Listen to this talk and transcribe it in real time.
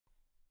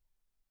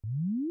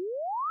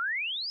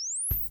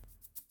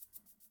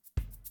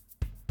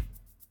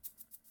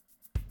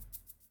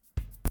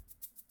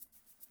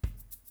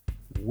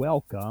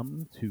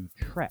Welcome to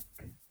Trek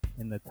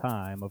in the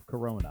Time of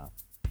Corona.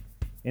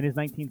 In his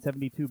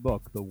 1972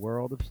 book, The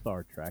World of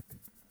Star Trek,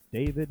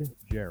 David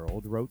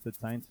Gerrold wrote that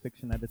science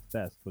fiction at its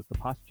best was the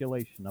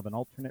postulation of an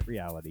alternate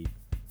reality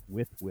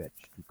with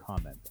which to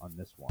comment on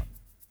this one.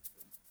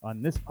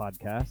 On this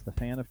podcast, a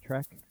fan of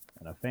Trek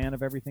and a fan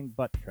of everything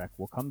but Trek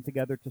will come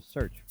together to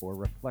search for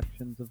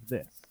reflections of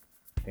this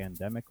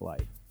pandemic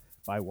life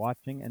by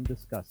watching and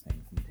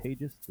discussing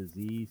contagious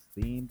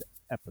disease-themed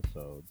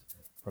episodes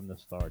from the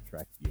Star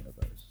Trek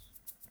universe.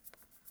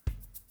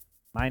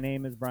 My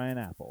name is Brian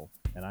Apple,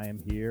 and I am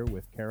here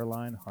with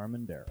Caroline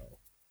Harmondero.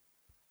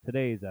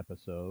 Today's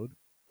episode,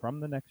 From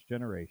the Next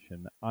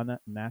Generation,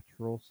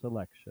 Unnatural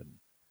Selection.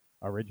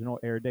 Original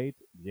air date,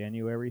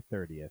 January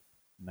 30th,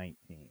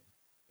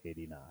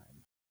 1989.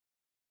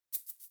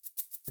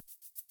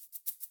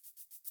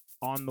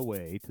 On the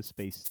way to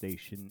Space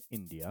Station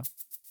India,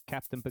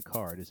 Captain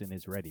Picard is in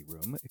his ready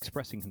room,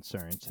 expressing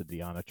concerns to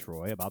Deanna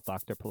Troi about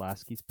Dr.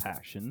 Pulaski's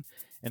passion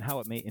and how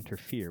it may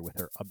interfere with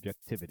her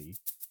objectivity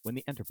when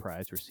the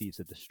Enterprise receives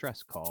a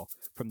distress call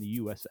from the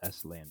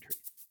USS Lantry.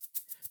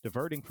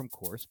 Diverting from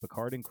course,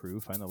 Picard and crew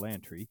find the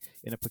Lantry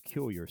in a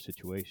peculiar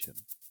situation.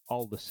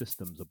 All the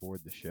systems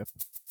aboard the ship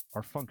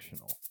are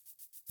functional,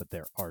 but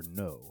there are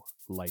no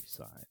life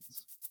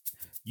signs.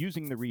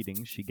 Using the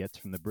readings she gets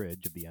from the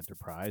bridge of the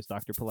Enterprise,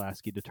 Dr.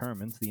 Pulaski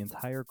determines the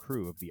entire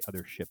crew of the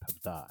other ship have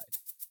died,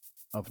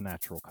 of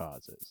natural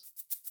causes.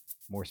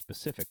 More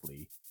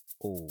specifically,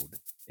 old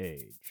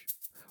age.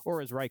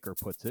 Or as Riker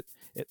puts it,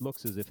 it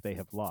looks as if they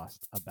have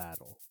lost a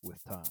battle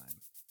with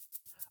time.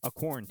 A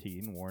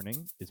quarantine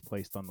warning is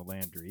placed on the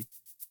Landry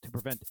to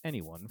prevent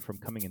anyone from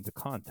coming into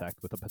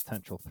contact with a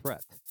potential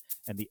threat,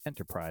 and the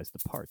Enterprise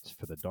departs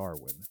for the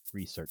Darwin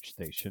research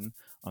station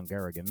on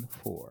Garrigan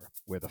 4,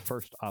 where the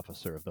first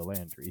officer of the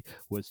Landry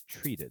was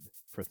treated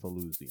for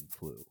Thelusian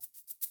flu.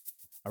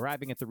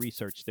 Arriving at the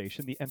research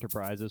station, the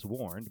Enterprise is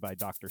warned by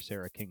Dr.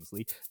 Sarah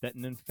Kingsley that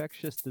an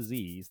infectious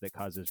disease that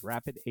causes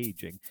rapid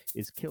aging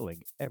is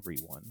killing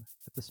everyone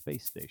at the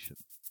space station.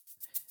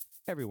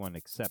 Everyone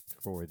except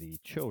for the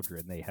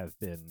children they have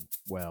been,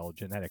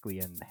 genetically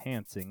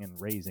enhancing and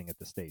raising at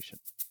the station.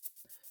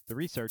 The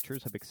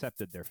researchers have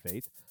accepted their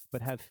fate,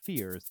 but have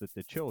fears that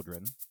the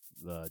children,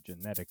 the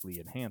genetically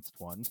enhanced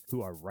ones,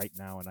 who are right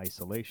now in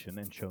isolation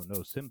and show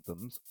no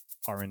symptoms,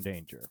 are in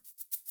danger.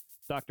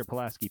 Dr.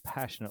 Pulaski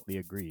passionately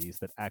agrees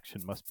that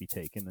action must be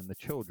taken and the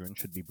children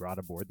should be brought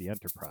aboard the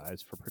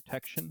Enterprise for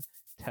protection,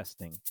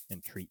 testing,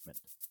 and treatment.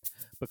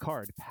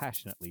 Picard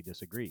passionately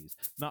disagrees,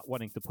 not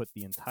wanting to put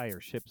the entire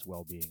ship's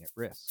well-being at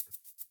risk.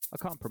 A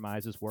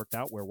compromise is worked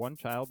out where one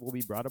child will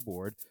be brought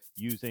aboard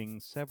using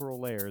several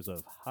layers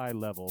of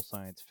high-level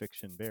science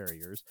fiction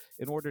barriers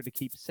in order to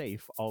keep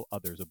safe all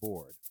others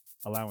aboard,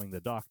 allowing the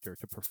doctor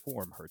to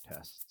perform her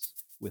tests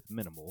with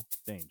minimal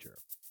danger.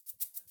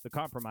 The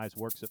compromise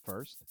works at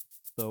first,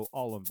 though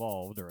all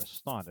involved are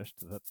astonished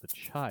that the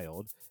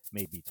child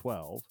may be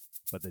 12,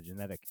 but the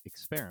genetic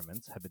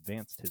experiments have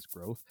advanced his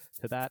growth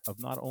to that of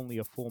not only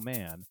a full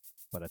man,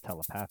 but a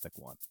telepathic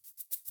one.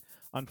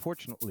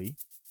 Unfortunately,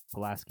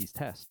 Pulaski's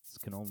tests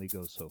can only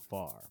go so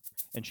far,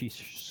 and she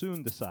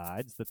soon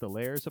decides that the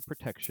layers of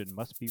protection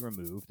must be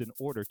removed in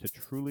order to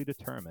truly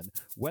determine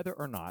whether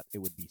or not it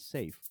would be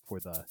safe for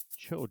the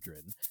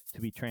children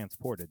to be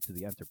transported to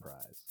the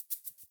Enterprise.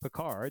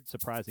 Picard,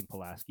 surprising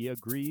Pulaski,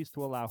 agrees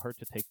to allow her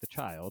to take the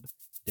child,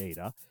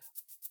 Data,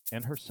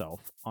 and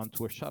herself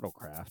onto a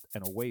shuttlecraft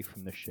and away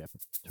from the ship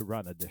to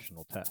run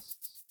additional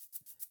tests.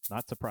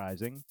 Not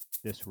surprising,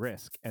 this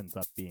risk ends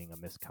up being a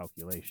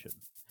miscalculation.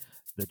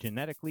 The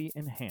genetically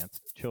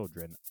enhanced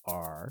children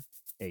are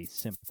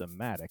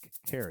asymptomatic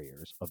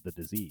carriers of the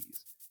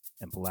disease,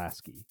 and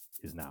Pulaski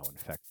is now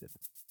infected.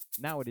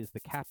 Now it is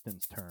the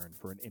captain's turn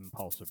for an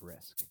impulsive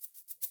risk.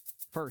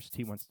 First,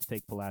 he wants to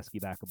take Pulaski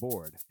back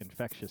aboard.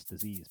 Infectious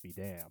disease be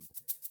damned.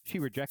 She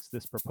rejects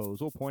this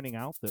proposal, pointing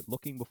out that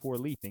looking before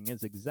leaping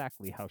is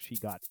exactly how she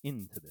got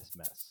into this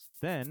mess.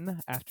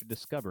 Then, after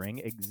discovering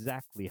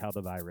exactly how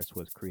the virus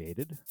was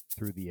created,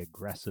 through the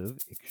aggressive,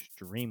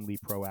 extremely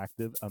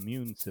proactive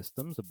immune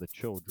systems of the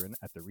children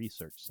at the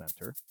research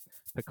center,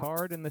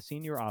 Picard and the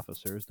senior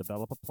officers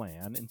develop a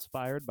plan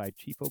inspired by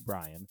Chief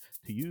O'Brien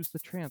to use the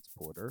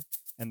transporter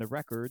and the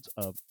records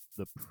of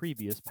the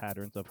previous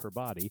patterns of her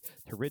body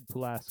to rid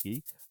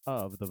Pulaski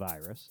of the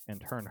virus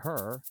and turn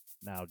her,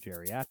 now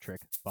geriatric,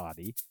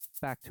 body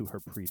back to her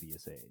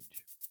previous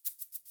age.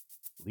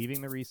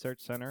 Leaving the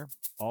research center,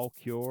 all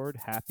cured,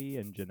 happy,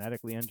 and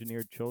genetically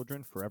engineered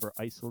children forever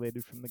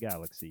isolated from the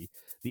galaxy,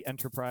 the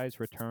Enterprise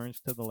returns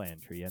to the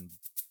Lantry and,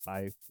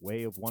 by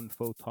way of one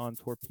photon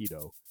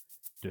torpedo,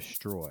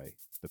 destroy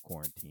the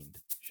quarantined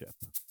ship.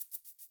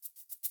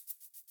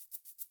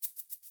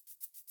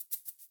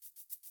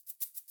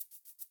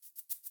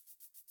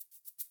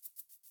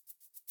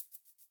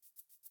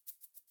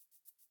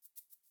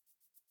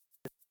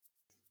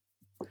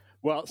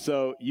 Well,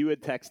 so you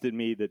had texted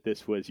me that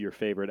this was your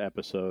favorite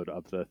episode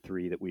of the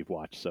 3 that we've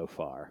watched so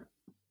far.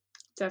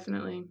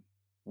 Definitely.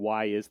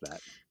 Why is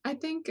that? I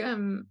think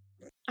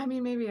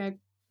maybe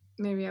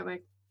I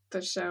like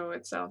the show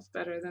itself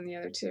better than the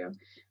other two,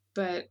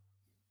 but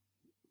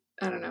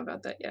I don't know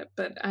about that yet.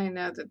 But I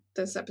know that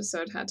this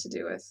episode had to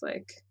do with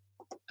like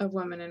a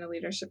woman in a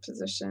leadership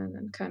position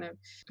and kind of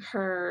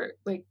her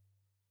like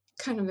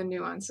kind of the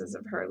nuances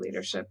of her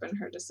leadership and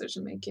her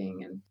decision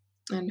making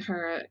and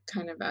her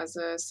kind of as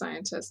a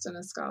scientist and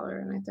a scholar.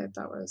 And I thought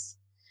that was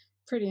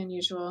pretty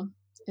unusual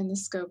in the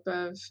scope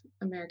of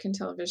American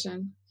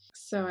television.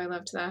 So I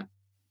loved that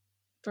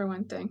for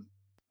one thing.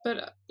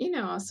 But,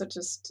 also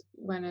just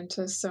went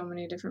into so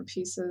many different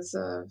pieces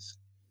of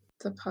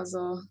the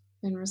puzzle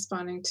in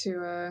responding to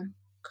a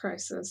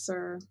crisis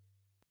or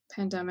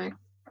pandemic.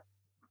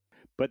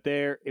 But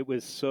it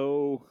was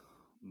so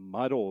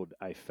muddled,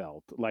 I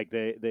felt. Like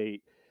the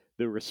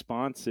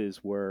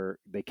responses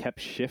they kept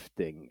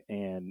shifting,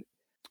 and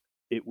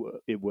it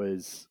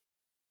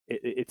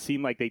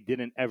seemed like they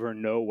didn't ever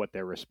know what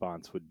their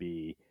response would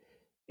be,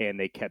 and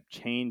they kept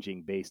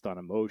changing based on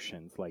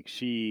emotions. Like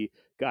she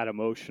got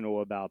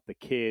emotional about the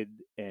kid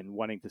and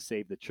wanting to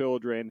save the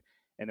children,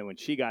 and then when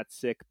she got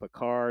sick,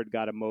 Picard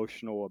got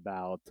emotional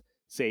about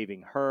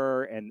saving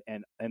her, and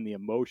the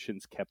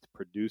emotions kept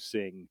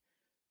producing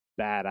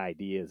bad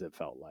ideas, it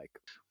felt like.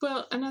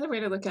 Well, another way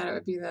to look at it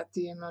would be that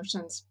the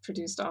emotions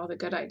produced all the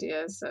good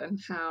ideas and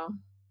how,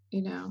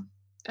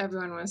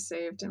 everyone was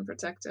saved and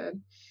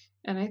protected.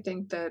 And I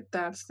think that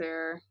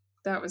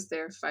was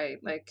their fight,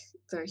 like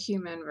the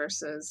human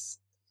versus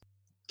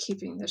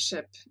keeping the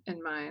ship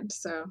in mind.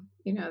 So,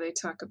 they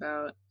talk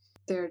about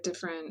their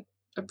different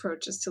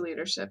approaches to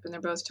leadership, and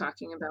they're both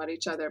talking about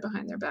each other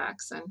behind their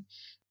backs,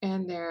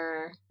 and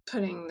they're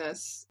putting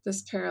this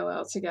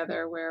parallel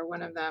together where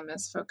one of them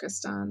is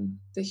focused on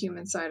the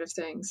human side of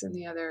things and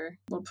the other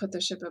will put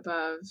the ship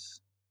above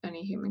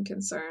any human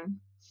concern.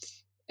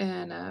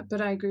 And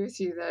but I agree with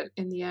you that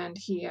in the end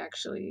he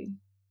actually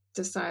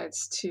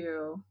decides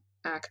to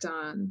act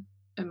on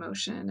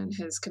emotion and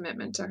his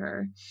commitment to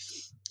her.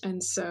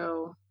 And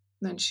so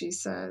then she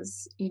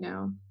says,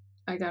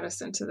 I got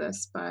us into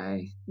this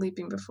by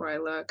leaping before I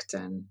looked,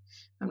 and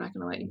I'm not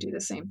going to let you do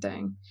the same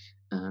thing.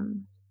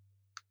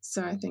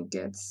 So I think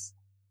it's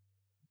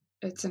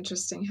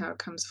interesting how it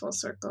comes full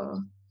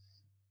circle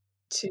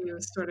to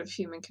sort of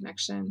human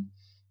connection,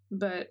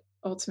 but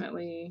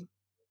ultimately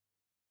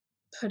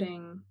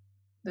putting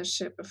the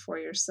ship before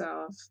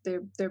yourself.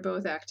 They're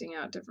both acting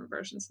out different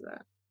versions of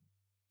that.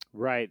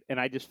 Right, and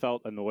I just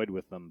felt annoyed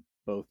with them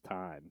both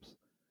times.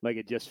 Like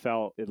it just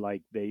felt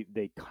like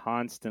they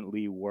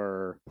constantly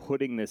were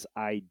putting this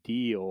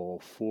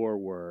ideal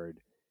forward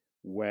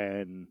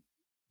when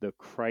the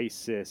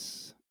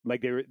crisis,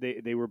 like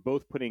they were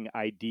both putting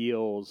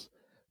ideals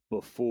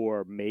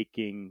before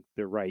making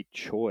the right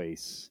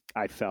choice.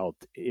 I felt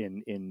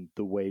in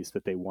the ways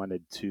that they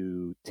wanted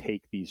to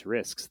take these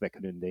risks that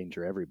could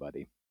endanger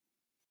everybody.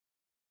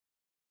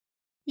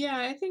 Yeah,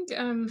 I think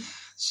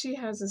she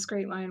has this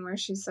great line where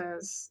she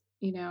says,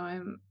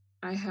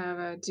 I have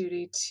a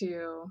duty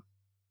to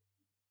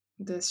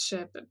this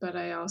ship, but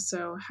I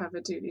also have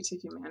a duty to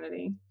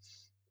humanity.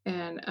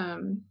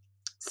 And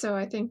so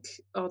I think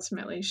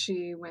ultimately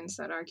she wins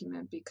that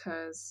argument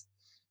because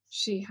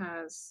she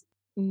has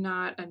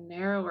not a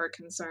narrower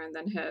concern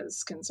than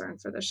his concern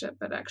for the ship,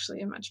 but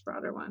actually a much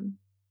broader one.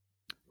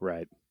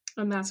 Right.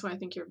 And that's why I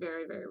think you're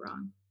very, very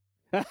wrong.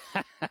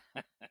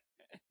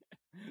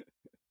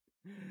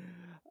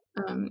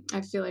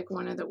 I feel like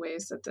one of the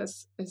ways that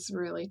this is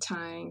really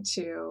tying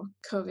to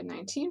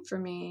COVID-19 for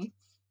me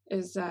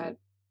is that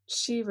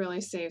she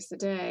really saves the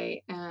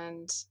day.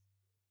 And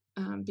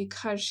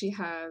because she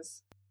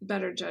has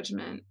better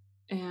judgment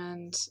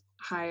and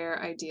higher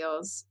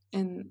ideals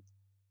in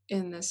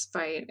this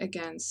fight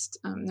against,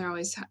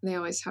 they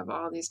always have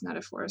all these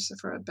metaphors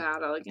for a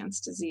battle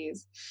against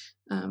disease,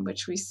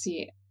 which we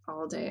see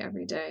all day,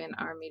 every day in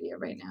our media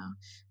right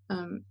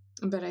now.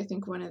 But I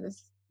think one of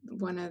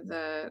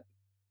the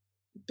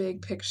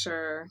big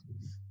picture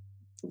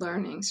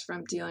learnings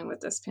from dealing with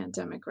this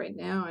pandemic right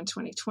now in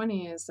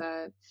 2020 is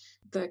that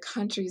the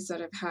countries that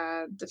have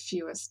had the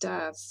fewest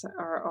deaths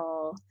are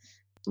all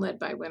led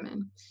by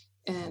women.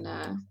 And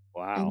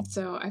wow. And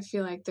so I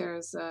feel like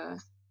there's a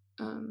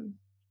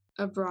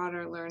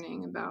broader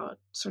learning about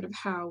sort of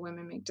how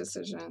women make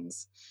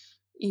decisions,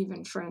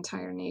 even for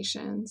entire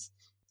nations,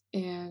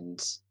 and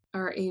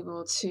are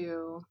able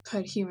to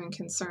put human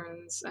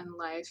concerns and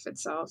life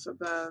itself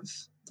above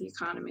the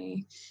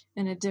economy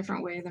in a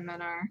different way than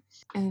men are.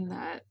 And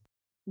that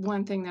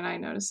one thing that I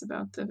notice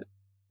about the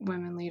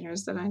women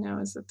leaders that I know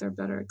is that they're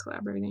better at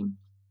collaborating.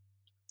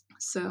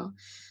 So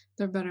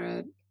they're better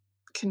at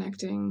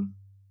connecting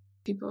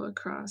people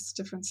across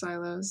different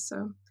silos.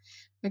 So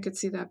I could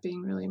see that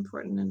being really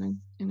important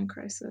in a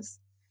crisis.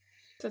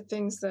 The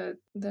things that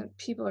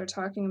people are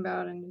talking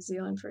about in New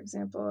Zealand, for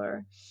example,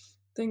 are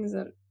things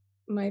that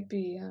might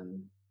be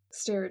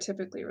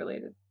stereotypically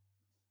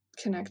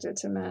connected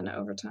to men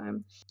over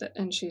time.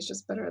 And she's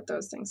just better at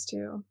those things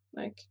too,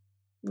 like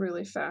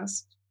really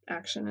fast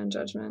action and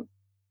judgment.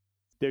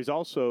 There's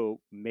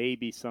also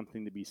maybe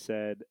something to be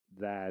said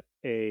that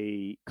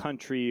a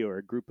country or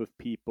a group of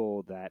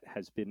people that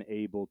has been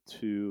able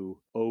to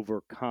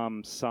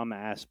overcome some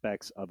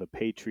aspects of a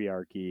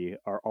patriarchy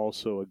are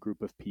also a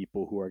group of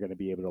people who are going to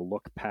be able to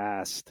look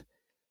past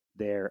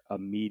their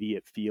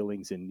immediate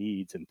feelings and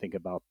needs and think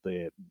about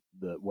the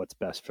what's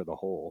best for the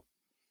whole.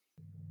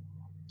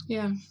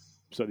 Yeah.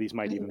 So these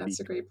might even that's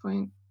be a great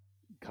point.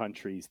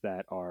 Countries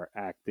that are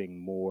acting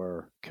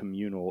more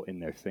communal in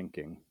their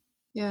thinking.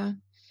 Yeah.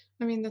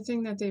 I mean, the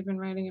thing that they've been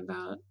writing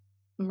about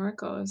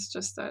Merkel is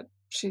just that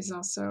she's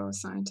also a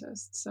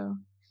scientist. So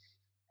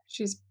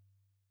she's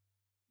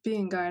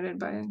being guided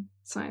by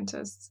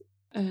scientists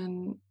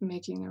and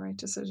making the right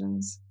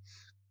decisions.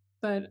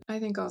 But I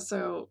think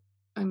also,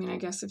 I mean, I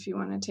guess if you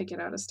want to take it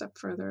out a step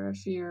further,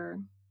 if you're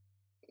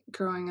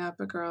growing up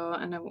a girl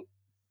and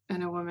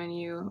a woman,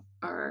 you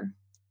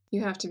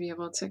have to be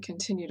able to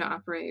continue to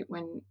operate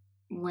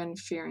when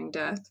fearing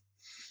death.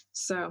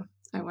 So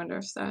I wonder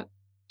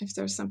if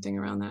there's something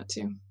around that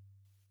too.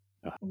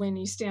 When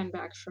you stand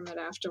back from it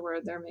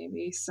afterward, there may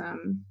be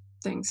some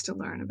things to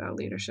learn about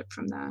leadership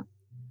from that.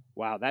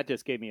 Wow, that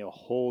just gave me a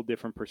whole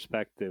different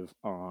perspective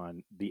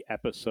on the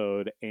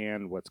episode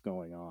and what's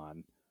going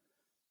on.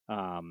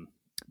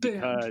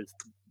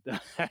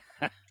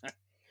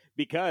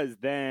 Because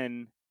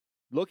then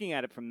looking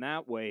at it from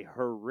that way,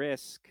 her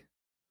risk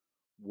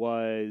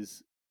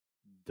was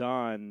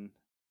done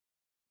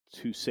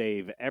to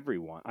save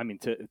everyone. I mean,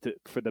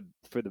 for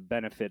the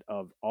benefit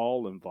of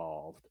all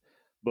involved,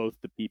 both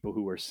the people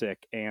who were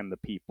sick and the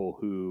people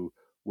who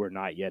were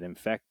not yet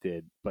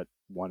infected, but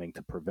wanting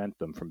to prevent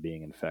them from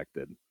being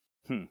infected.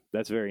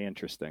 That's very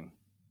interesting.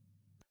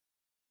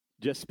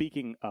 Just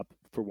speaking up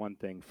for one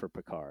thing for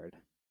Picard.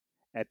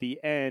 At the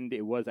end,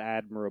 it was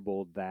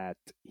admirable that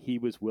he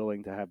was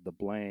willing to have the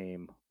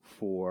blame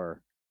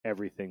for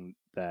everything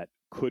that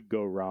could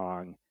go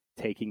wrong,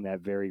 taking that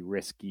very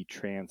risky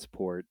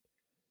transport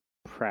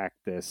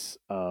practice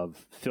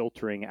of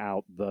filtering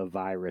out the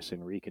virus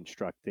and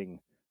reconstructing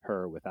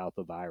her without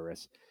the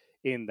virus.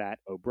 In that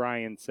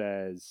O'Brien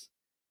says,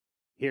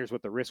 here's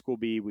what the risk will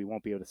be. We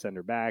won't be able to send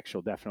her back.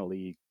 She'll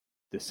definitely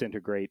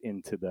disintegrate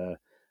into the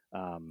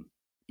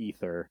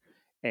ether.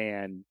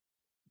 And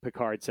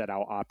Picard said,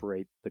 I'll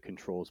operate the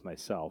controls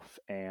myself.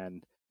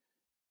 And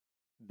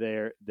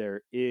there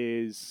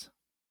is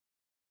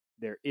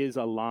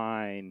a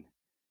line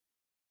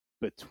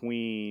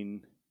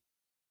between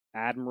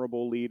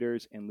admirable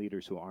leaders and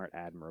leaders who aren't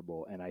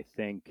admirable. And I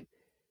think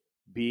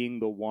being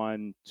the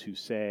one to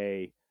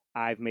say,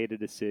 I've made a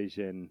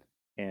decision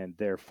and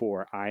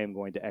therefore I am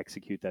going to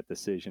execute that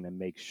decision and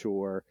make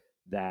sure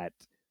that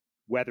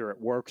whether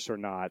it works or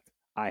not,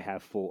 I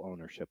have full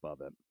ownership of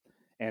it.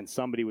 And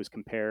somebody was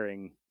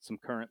comparing some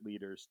current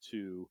leaders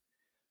to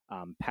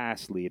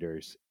past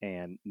leaders,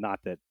 and not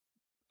that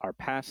our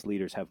past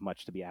leaders have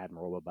much to be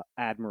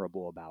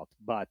admirable about,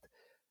 but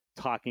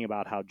talking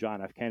about how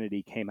John F.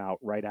 Kennedy came out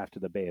right after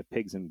the Bay of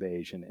Pigs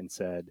invasion and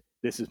said,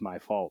 this is my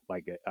fault.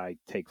 Like, I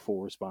take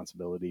full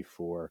responsibility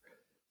for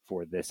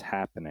this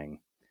happening.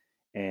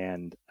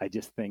 And I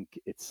just think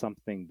it's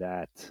something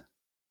that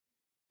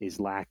is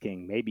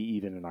lacking, maybe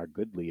even in our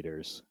good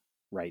leaders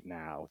right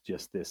now,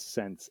 just this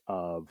sense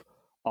of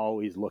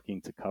always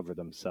looking to cover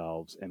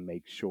themselves and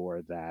make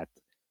sure that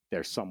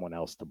there's someone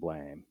else to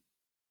blame.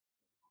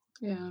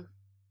 Yeah.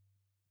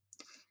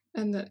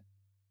 And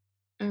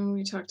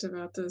we talked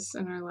about this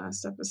in our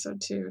last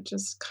episode too,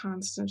 just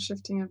constant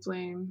shifting of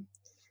blame.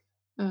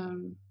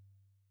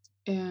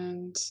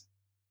 And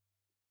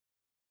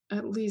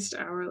at least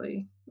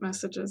hourly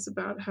messages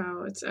about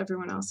how it's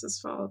everyone else's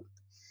fault,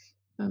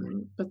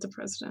 but the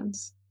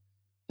president's,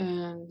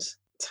 and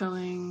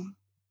telling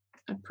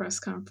a press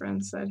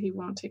conference that he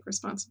won't take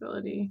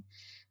responsibility.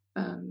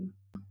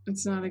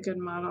 It's not a good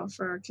model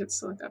for our kids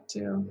to look up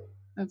to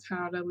of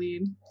how to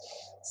lead.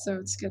 So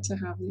it's good to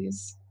have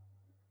these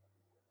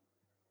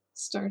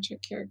Star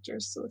Trek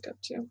characters to look up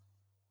to.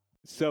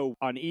 So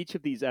on each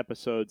of these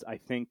episodes, I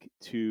think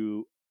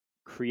to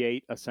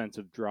create a sense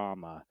of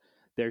drama,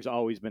 there's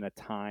always been a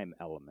time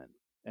element.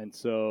 And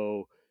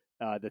so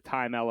the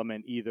time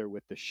element, either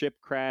with the ship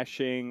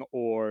crashing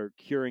or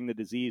curing the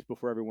disease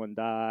before everyone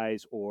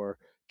dies, or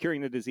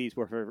curing the disease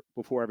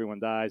before everyone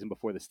dies and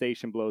before the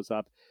station blows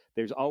up,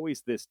 there's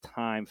always this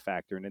time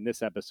factor. And in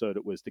this episode,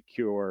 it was to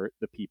cure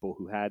the people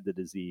who had the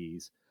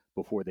disease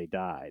before they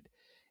died.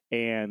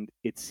 And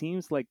it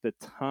seems like the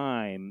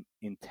time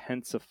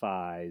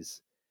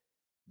intensifies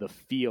the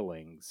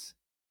feelings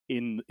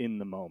in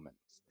the moment.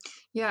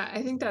 Yeah,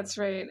 I think that's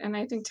right. And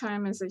I think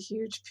time is a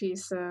huge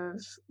piece of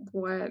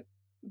what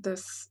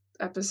this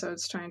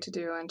episode's trying to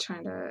do and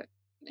trying to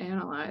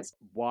analyze.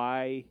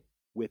 Why,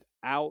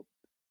 without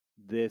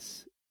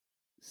this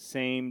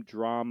same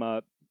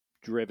drama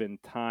driven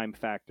time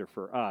factor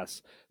for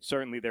us,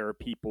 certainly there are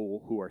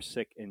people who are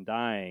sick and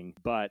dying,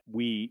 but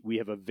we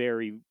have a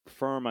very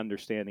firm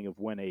understanding of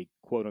when a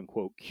quote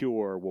unquote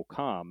cure will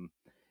come,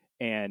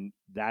 and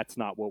that's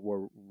not what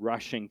we're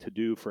rushing to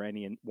do for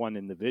any one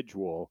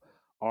individual.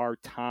 Our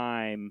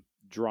time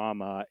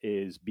drama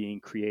is being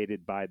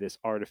created by this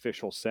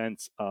artificial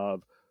sense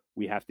of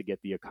we have to get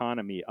the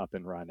economy up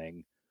and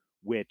running,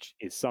 which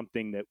is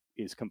something that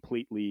is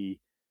completely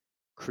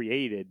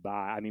created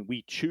by, I mean,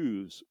 we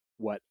choose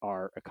what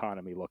our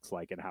economy looks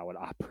like and how it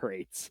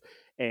operates.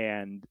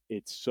 And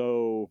it's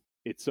so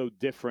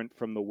different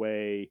from the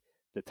way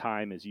the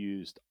time is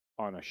used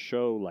on a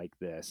show like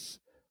this,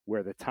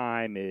 where the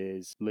time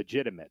is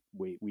legitimate.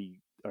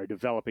 We are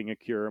developing a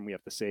cure and we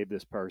have to save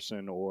this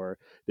person, or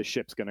the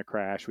ship's going to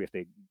crash. We have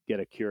to get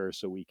a cure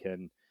so we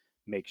can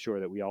make sure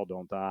that we all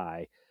don't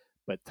die.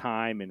 But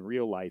time in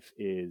real life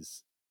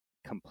is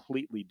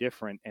completely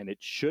different, and it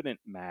shouldn't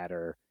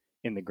matter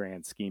in the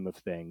grand scheme of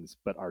things,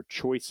 but our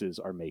choices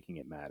are making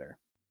it matter.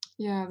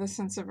 Yeah, the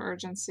sense of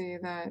urgency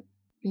that,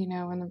 you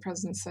know, when the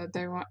president said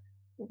they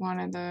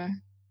wanted the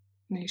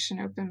nation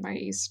open by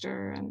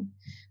Easter,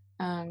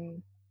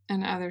 and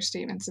other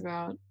statements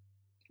about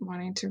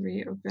wanting to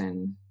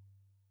reopen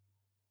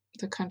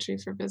the country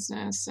for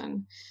business,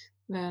 and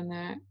then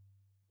that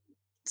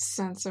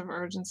sense of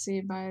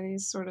urgency by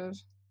these sort of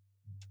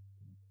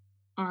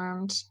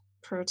armed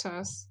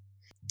protests.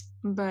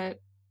 But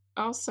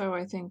also,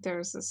 I think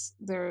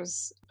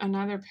there's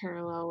another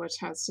parallel which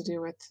has to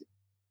do with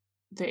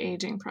the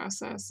aging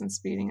process and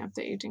speeding up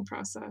the aging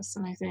process.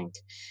 And I think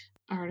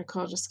an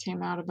article just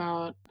came out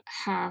about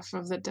half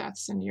of the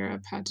deaths in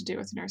Europe had to do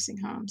with nursing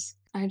homes.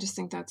 I just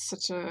think that's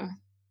such a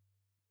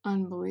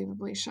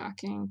unbelievably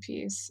shocking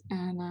piece.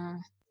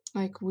 And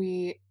like,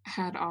 we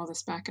had all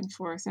this back and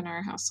forth in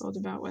our household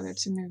about whether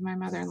to move my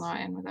mother-in-law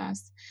in with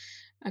us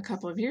a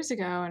couple of years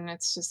ago, and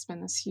it's just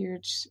been this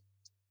huge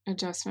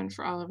adjustment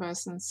for all of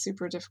us and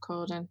super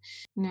difficult. And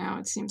now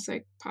it seems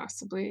like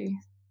possibly,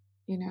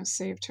 you know,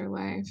 saved her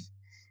life.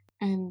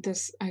 And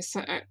I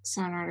saw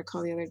an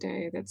article the other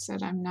day that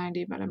said, I'm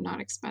 90, but I'm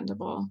not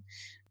expendable.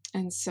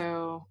 And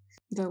so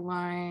the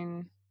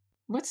line,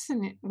 what's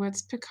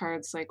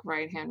Picard's like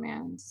right-hand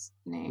man's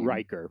name?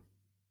 Riker.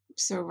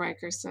 So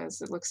Riker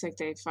says, it looks like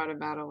they fought a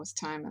battle with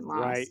time and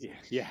lost. Right.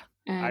 Yeah.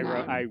 And,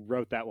 I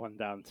wrote that one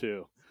down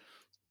too.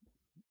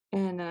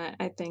 And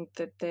I think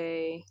that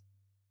they,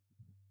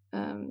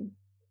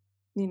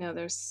 you know,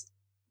 there's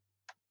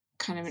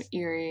kind of an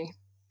eerie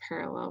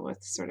parallel with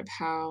sort of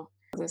how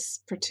this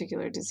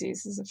particular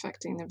disease is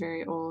affecting the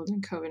very old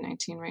and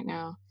COVID-19 right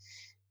now.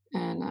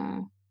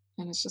 And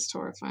it's just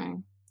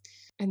horrifying.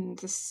 And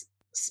this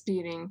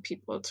speeding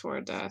people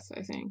toward death,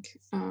 I think.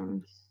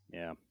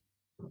 Yeah.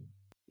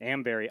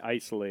 And very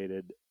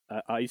isolated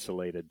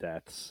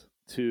deaths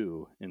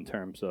too, in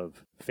terms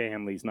of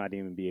families not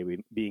even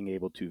being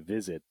able to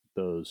visit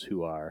those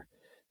who are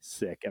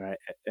sick. And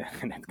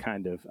it's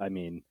kind of, I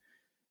mean,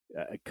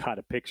 I caught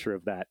a picture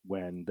of that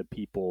when the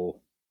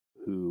people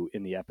who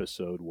in the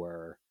episode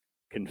were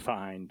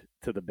confined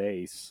to the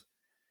base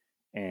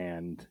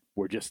and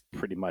were just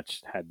pretty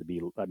much had to be,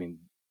 I mean,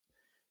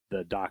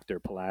 the Dr.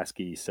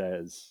 Pulaski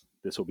says,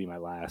 this will be my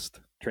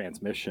last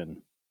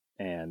transmission,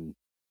 and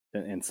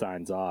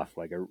signs off,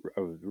 like a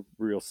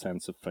real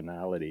sense of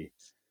finality.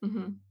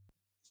 Mm-hmm.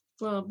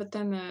 Well, but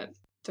then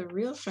the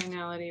real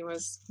finality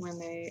was when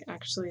they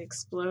actually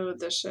explode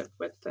the ship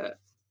with the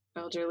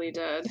elderly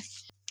dead.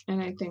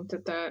 And I think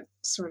that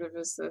sort of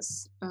is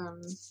this,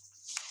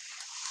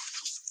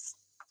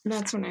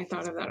 that's when I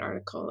thought of that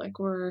article, like,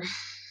 we're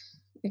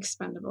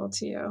expendable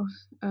to you.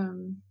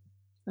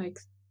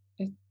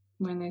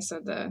 When they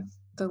said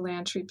the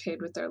Lantry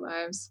paid with their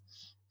lives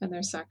and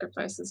their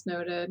sacrifices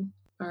noted,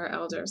 our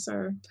elders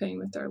are paying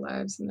with their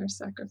lives and their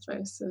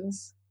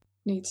sacrifices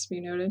needs to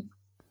be noted.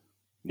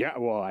 Yeah,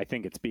 well, I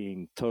think it's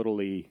being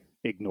totally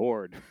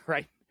ignored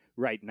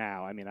right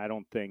now. I mean, I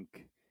don't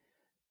think,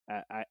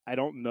 I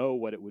don't know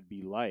what it would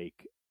be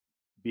like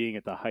being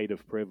at the height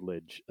of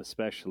privilege,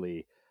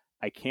 especially.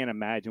 I can't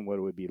imagine what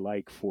it would be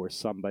like for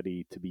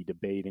somebody to be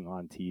debating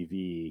on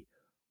TV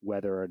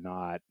whether or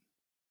not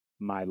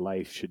my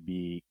life should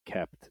be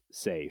kept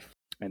safe.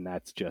 And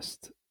that's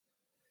just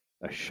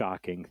a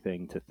shocking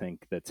thing to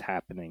think that's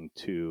happening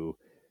to,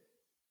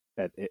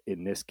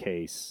 in this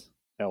case,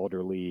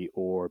 elderly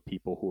or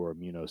people who are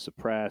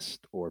immunosuppressed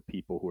or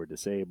people who are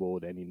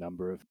disabled, any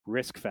number of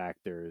risk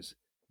factors.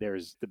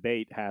 There's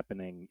debate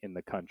happening in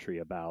the country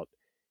about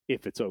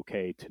if it's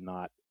okay to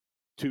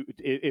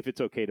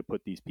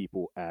put these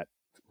people at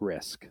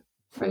risk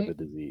for the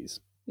disease.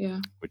 Yeah.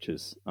 Which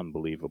is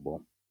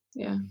unbelievable.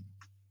 Yeah.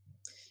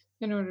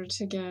 In order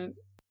to get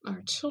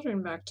our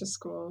children back to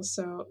school.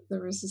 So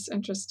there was this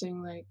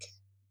interesting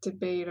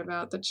debate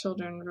about the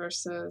children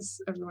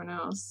versus everyone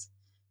else.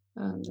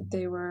 That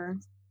they were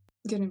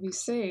going to be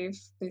safe.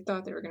 They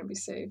thought they were going to be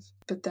safe,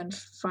 but then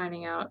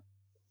finding out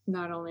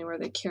not only were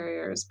they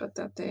carriers, but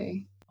that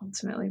they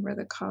ultimately were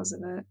the cause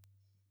of it.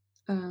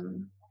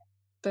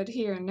 But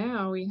here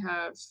now we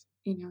have,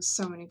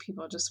 so many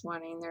people just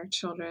wanting their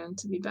children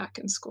to be back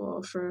in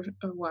school for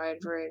a wide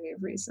variety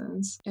of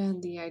reasons.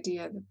 And the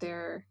idea that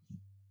they're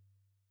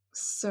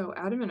so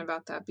adamant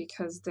about that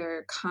because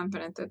they're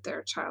confident that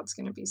their child's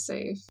going to be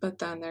safe, but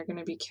then they're going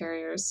to be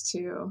carriers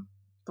to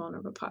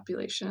vulnerable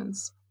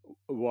populations.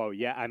 Whoa,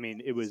 yeah. I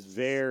mean, it was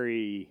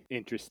very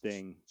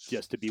interesting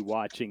just to be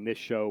watching this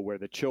show where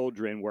the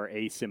children were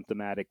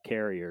asymptomatic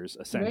carriers,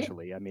 Right.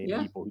 essentially. I mean,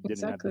 Yeah, people who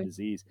didn't have the exactly.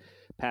 disease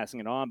passing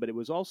it on. But it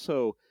was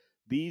also,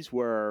 these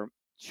were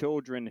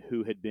children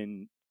who had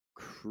been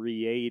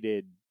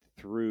created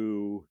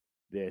through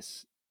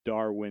this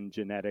Darwin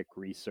genetic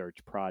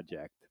research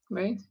project.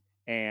 Right.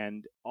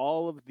 And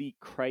all of the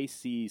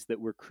crises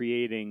that we're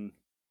creating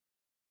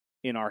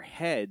in our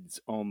heads,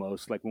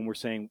 almost like when we're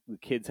saying the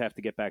kids have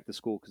to get back to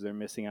school because they're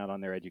missing out on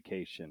their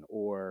education,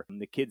 or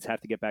the kids have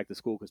to get back to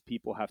school because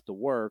people have to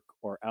work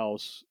or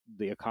else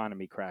the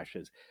economy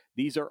crashes.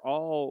 These are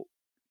all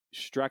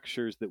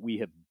structures that we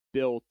have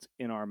built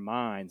in our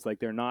minds. Like,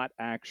 they're not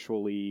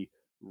actually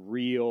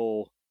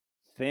real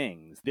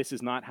things. This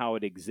is not how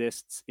it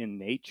exists in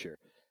nature.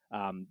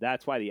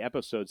 That's why the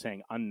episode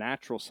saying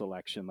unnatural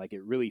selection, like,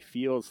 it really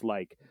feels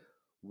like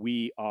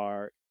we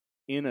are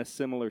in a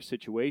similar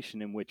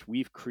situation in which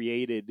we've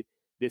created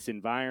this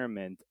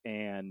environment,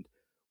 and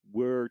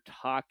we're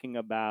talking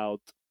about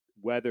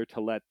whether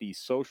to let these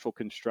social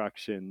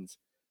constructions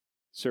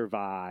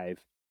survive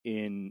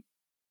in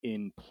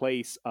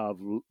place of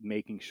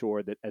making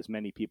sure that as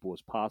many people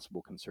as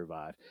possible can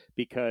survive.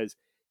 Because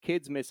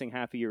kids missing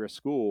half a year of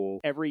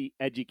school, every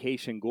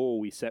education goal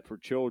we set for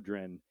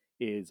children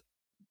is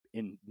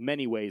in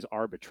many ways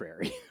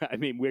arbitrary. I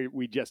mean,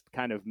 we just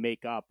kind of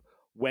make up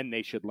when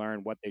they should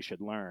learn, what they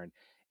should learn.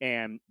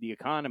 And the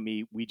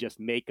economy, we just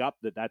make up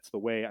that that's the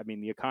way. I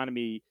mean, the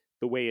economy,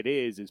 the way it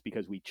is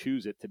because we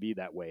choose it to be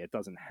that way. It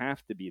doesn't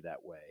have to be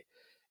that way.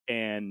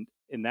 And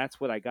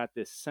that's what I got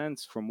this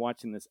sense from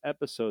watching this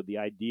episode, the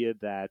idea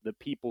that the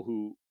people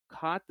who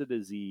caught the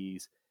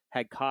disease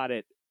had caught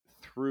it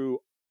through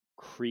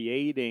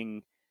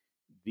creating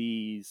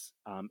these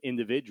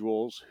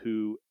individuals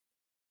who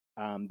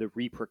the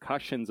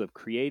repercussions of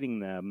creating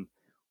them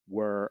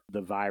were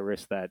the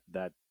virus that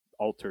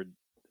altered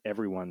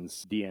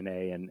everyone's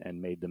DNA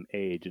and made them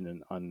age in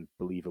an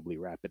unbelievably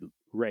rapid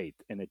rate.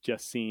 And it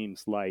just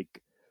seems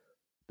like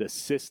the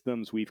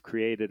systems we've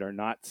created are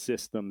not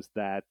systems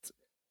that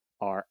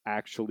are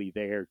actually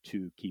there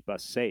to keep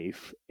us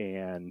safe.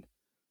 And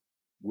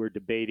we're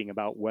debating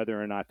about whether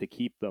or not to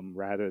keep them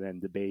rather than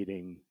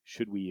debating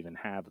should we even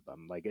have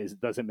them. Like,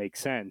 does it make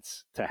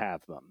sense to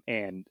have them?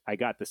 And I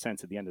got the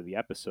sense at the end of the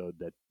episode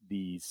that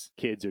these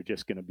kids are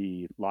just going to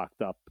be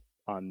locked up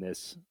on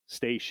this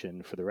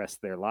station for the rest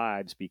of their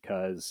lives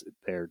because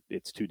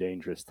it's too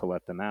dangerous to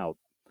let them out.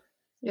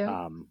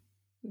 Yeah.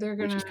 They're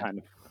Which is gonna kind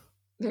of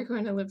they're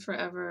going to live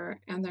forever,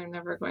 and they're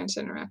never going to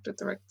interact with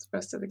the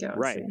rest of the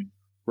galaxy.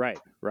 right.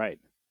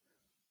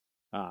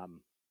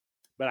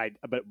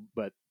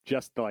 But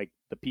just like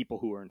the people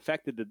who were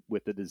infected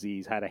with the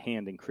disease had a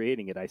hand in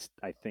creating it, I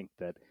think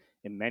that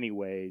in many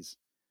ways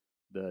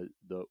the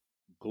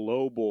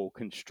global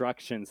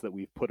constructions that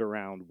we've put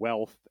around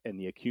wealth and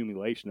the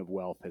accumulation of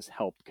wealth has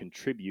helped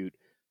contribute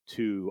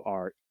to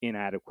our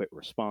inadequate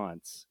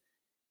response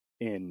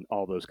in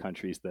all those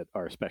countries that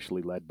are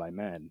especially led by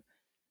men,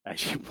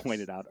 as you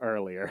pointed out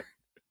earlier.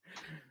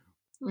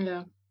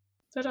 Yeah.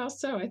 But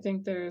also, I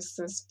think there's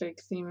this big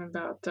theme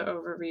about the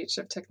overreach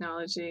of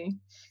technology,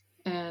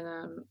 and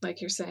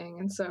like you're saying,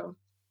 and so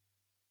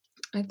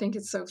I think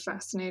it's so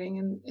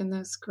fascinating in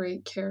this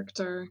great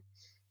character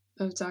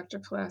of Dr.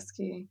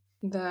 Pulaski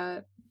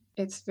that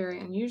it's very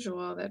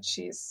unusual that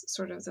she's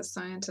sort of the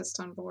scientist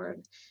on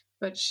board,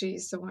 but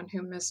she's the one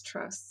who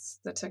mistrusts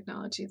the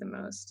technology the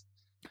most.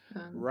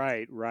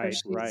 Right.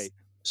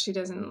 She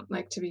doesn't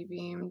like to be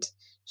beamed.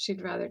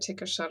 She'd rather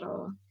take a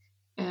shuttle,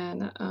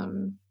 and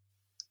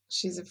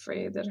she's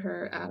afraid that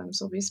her atoms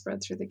will be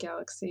spread through the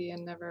galaxy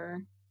and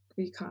never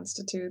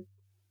reconstitute,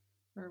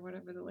 or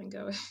whatever the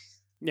lingo is.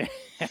 Yeah.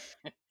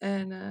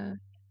 And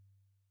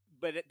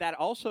but that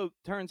also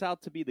turns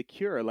out to be the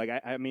cure. Like,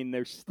 I mean,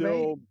 there's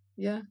still right.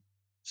 Yeah,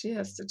 she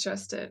has to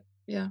trust it.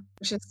 Yeah,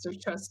 she has to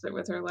trust it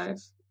with her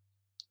life.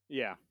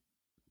 Yeah.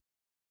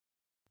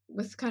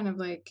 With kind of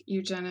like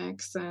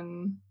eugenics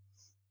and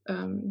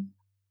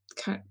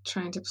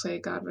trying to play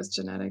God with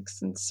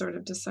genetics and sort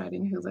of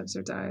deciding who lives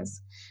or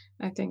dies.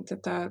 I think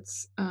that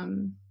that's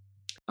on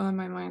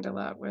my mind a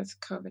lot with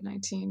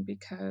COVID-19,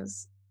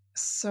 because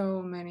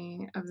so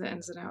many of the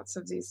ins and outs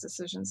of these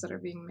decisions that are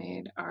being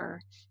made are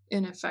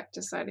in effect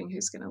deciding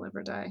who's going to live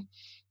or die.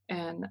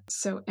 And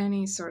so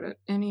any sort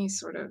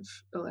of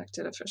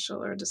elected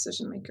official or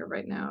decision maker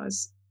right now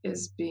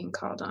is being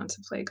called on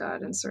to play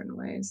God in certain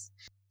ways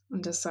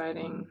and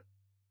deciding,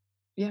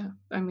 yeah,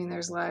 I mean,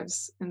 there's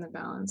lives in the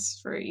balance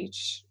for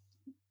each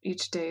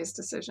day's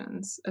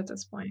decisions at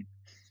this point.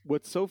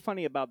 What's so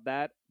funny about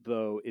that,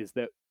 though, is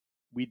that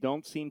we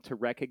don't seem to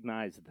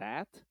recognize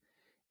that.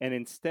 And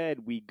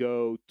instead, we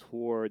go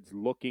towards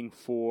looking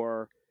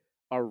for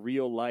a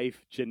real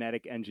life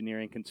genetic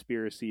engineering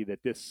conspiracy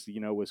that this,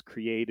 was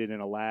created in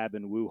a lab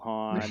in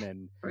Wuhan.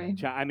 And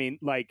right. I mean,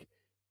 like,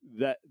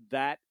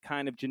 that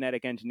kind of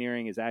genetic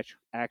engineering is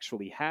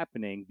actually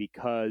happening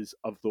because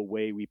of the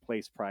way we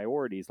place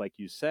priorities, like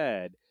you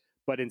said.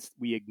 But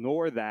we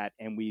ignore that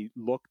and we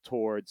look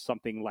towards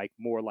something like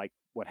more like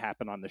what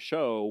happened on the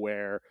show,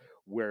 where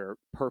we're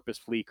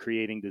purposefully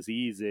creating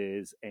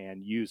diseases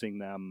and using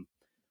them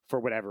for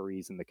whatever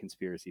reason the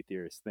conspiracy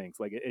theorist thinks.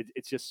 Like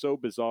it's just so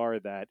bizarre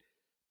that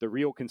the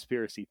real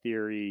conspiracy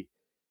theory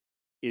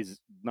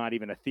is not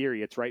even a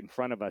theory. It's right in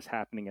front of us,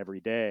 happening every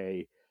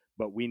day,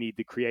 but we need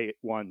to create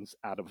ones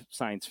out of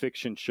science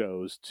fiction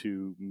shows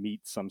to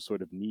meet some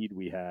sort of need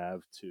we have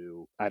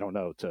to, I don't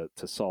know,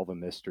 to solve a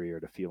mystery or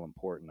to feel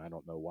important. I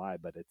don't know why,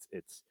 but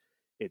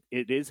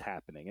it is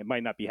happening. It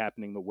might not be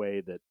happening the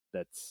way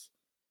that's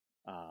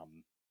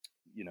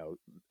you know,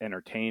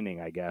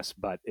 entertaining, I guess,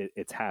 but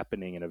it's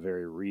happening in a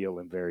very real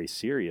and very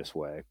serious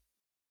way.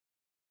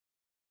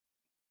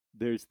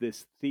 There's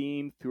this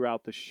theme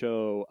throughout the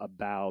show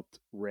about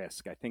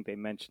risk. I think they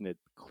mentioned it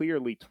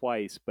clearly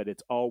twice, but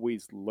it's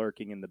always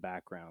lurking in the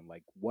background.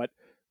 Like, what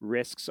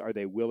risks are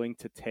they willing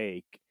to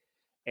take?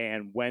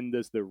 And when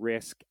does the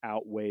risk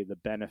outweigh the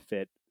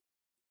benefit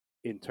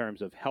in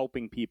terms of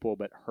helping people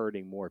but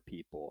hurting more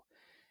people?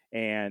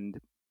 And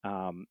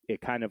it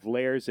kind of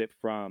layers it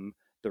from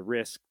the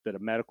risk that a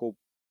medical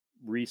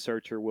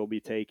researcher will be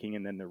taking,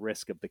 and then the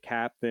risk of the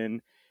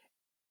captain,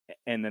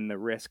 and then the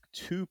risk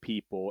to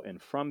people and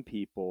from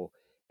people.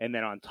 And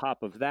then on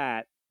top of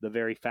that, the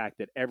very fact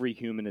that every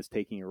human is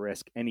taking a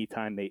risk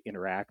anytime they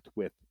interact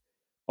with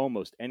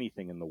almost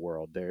anything in the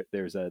world.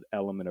 There's an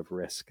element of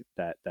risk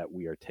that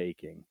we are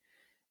taking.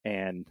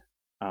 And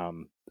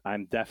I'm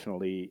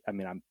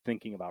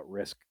thinking about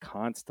risk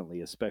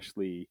constantly,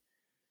 especially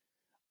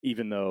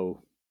even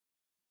though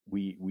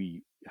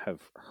we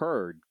have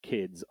heard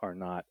kids are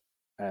not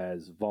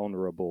as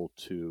vulnerable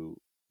to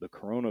the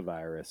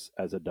coronavirus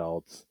as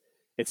adults.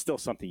 It's still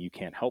something you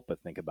can't help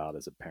but think about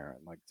as a parent,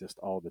 like just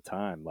all the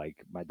time.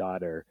 Like, my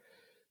daughter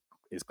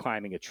is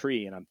climbing a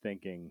tree and I'm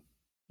thinking,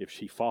 if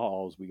she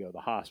falls, we go to the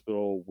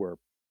hospital, we're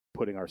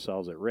putting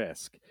ourselves at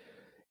risk.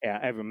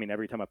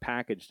 Every time a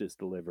package is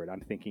delivered,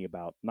 I'm thinking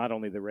about not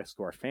only the risk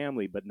to our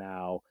family, but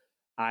now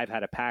I've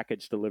had a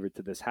package delivered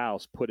to this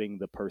house, putting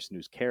the person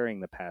who's carrying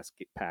the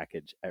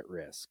package at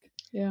risk.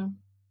 Yeah.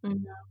 I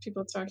know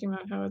people talking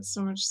about how it's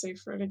so much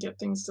safer to get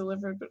things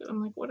delivered, but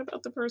I'm like, what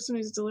about the person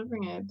who's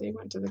delivering it? They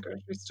went to the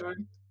grocery store.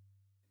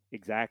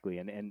 Exactly.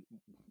 And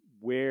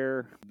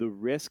where the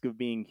risk of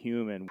being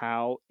human,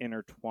 how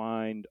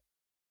intertwined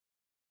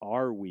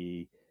are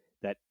we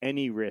that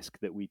any risk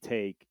that we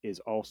take is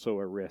also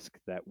a risk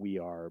that we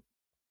are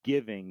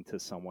giving to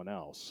someone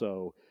else?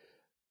 So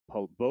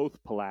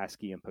both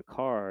Pulaski and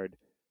Picard,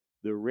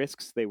 the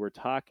risks they were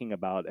talking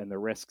about and the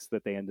risks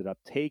that they ended up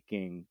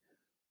taking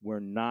were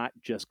not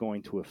just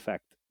going to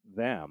affect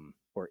them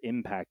or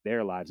impact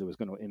their lives. It was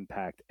going to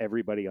impact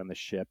everybody on the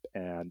ship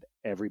and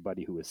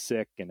everybody who was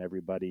sick and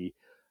everybody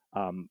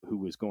who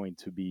was going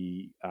to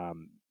be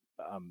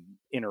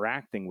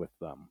interacting with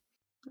them.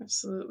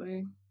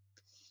 Absolutely.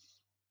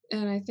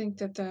 And I think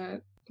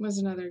that was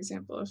another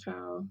example of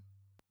how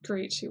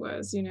great she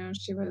was. You know,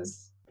 she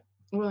was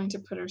willing to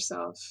put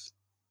herself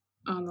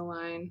on the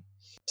line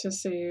to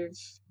save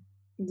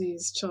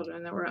these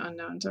children that were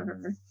unknown to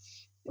her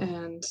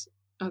and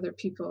other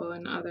people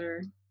and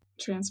other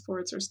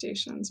transports or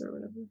stations or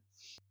whatever,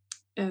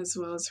 as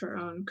well as her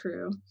own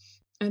crew.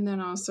 And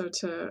then also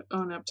to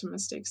own up to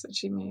mistakes that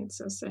she made.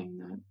 So saying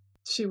that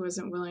she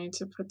wasn't willing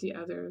to put the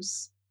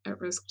others at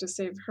risk to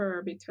save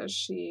her because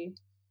she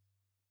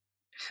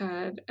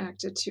had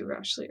acted too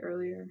rashly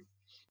earlier.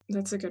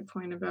 That's a good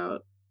point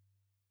about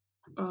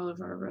all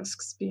of our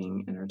risks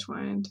being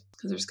intertwined,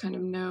 because there's kind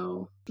of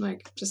no,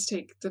 like, just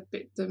take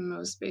the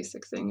most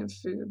basic thing of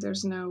food.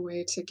 There's no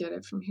way to get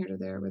it from here to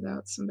there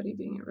without somebody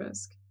being at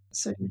risk.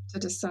 So you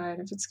have to decide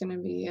if it's going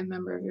to be a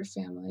member of your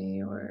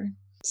family or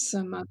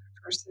some other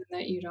person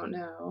that you don't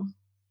know.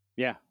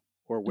 Yeah.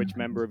 Or which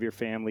member of your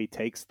family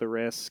takes the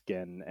risk,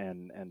 and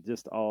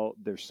just all,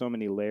 there's so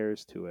many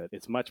layers to it.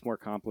 It's much more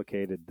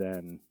complicated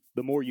than,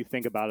 the more you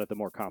think about it, the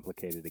more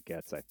complicated it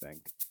gets, I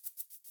think.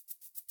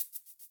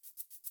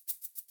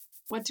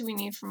 What do we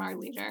need from our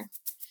leader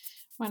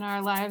when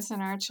our lives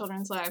and our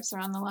children's lives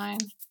are on the line?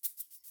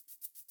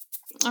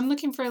 I'm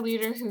looking for a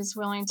leader who's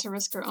willing to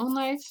risk her own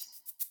life,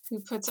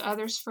 who puts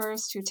others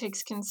first, who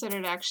takes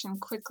considered action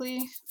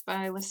quickly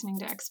by listening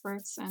to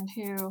experts, and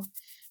who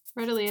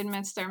readily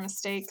admits their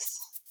mistakes,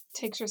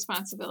 takes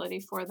responsibility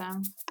for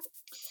them.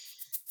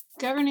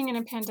 Governing in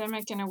a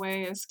pandemic, in a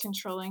way, is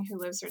controlling who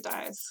lives or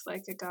dies,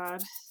 like a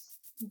god,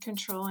 and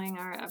controlling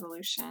our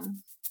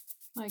evolution,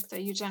 like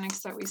the eugenics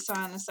that we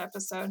saw in this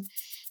episode.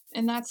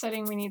 In that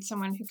setting, we need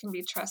someone who can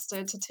be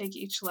trusted to take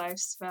each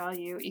life's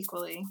value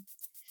equally,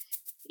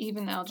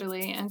 even the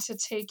elderly, and to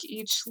take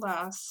each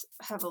loss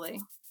heavily.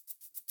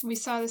 We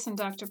saw this in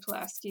Dr.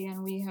 Pulaski,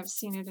 and we have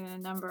seen it in a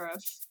number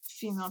of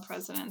female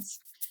presidents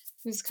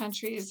whose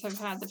countries have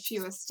had the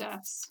fewest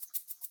deaths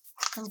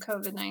from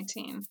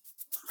COVID-19.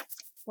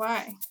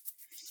 Why?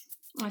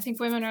 I think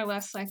women are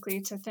less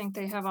likely to think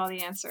they have all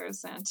the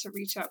answers and to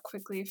reach out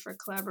quickly for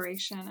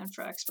collaboration and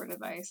for expert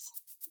advice.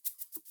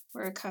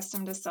 We're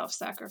accustomed to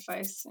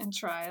self-sacrifice and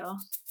trial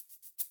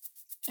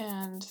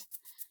and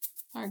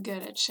are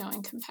good at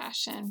showing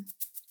compassion.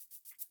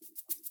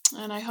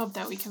 And I hope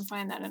that we can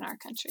find that in our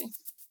country.